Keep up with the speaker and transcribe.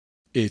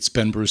It's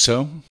Ben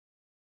Brousseau.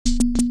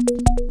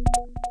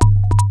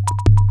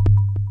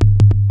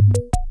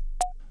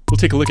 We'll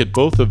take a look at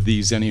both of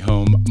the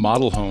Zennihome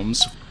model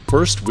homes.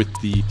 First with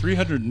the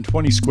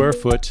 320 square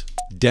foot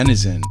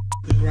Denizen.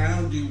 The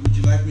ground, would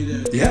you like me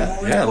to?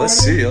 Yeah, let's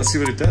see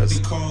what it does.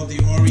 It's called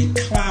the Ori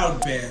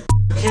Cloud Bed.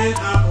 You can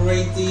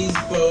operate these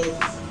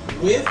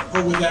both with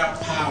or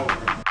without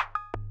power.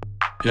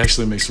 It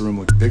actually makes the room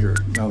look bigger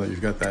now that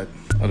you've got that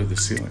out of the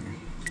ceiling.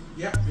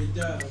 Yep, it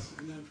does.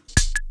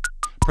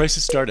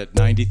 Prices start at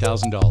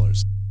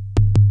 $90,000.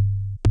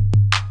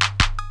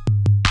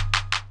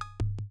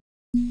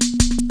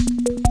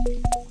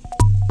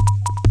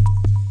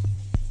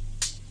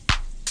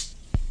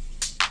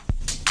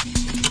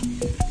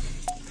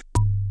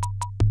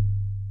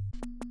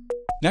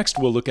 Next,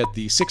 we'll look at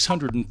the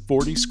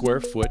 640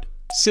 square foot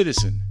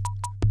Citizen.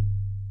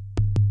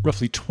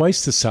 Roughly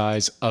twice the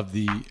size of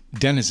the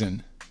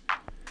Denizen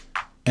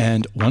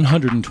and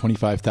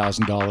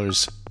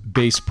 $125,000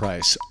 base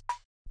price.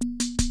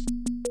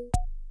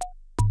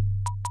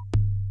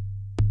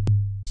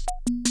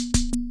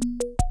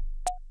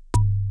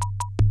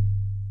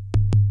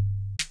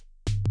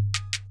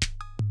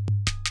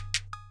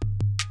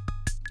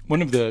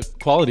 One of the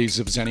qualities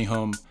of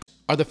Zennihome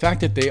are the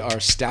fact that they are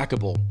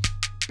stackable.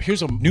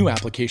 Here's a new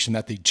application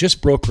that they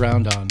just broke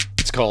ground on.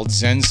 It's called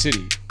Zen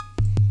City.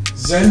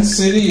 Zen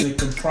City, it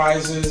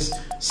comprises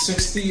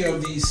 60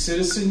 of these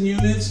Citizen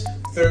units,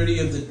 30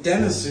 of the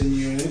Denizen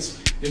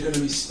units. They're going to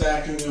be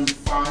stacking them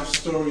 5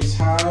 stories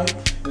high,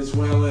 as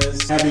well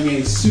as having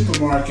a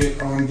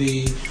supermarket on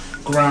the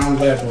ground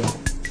level.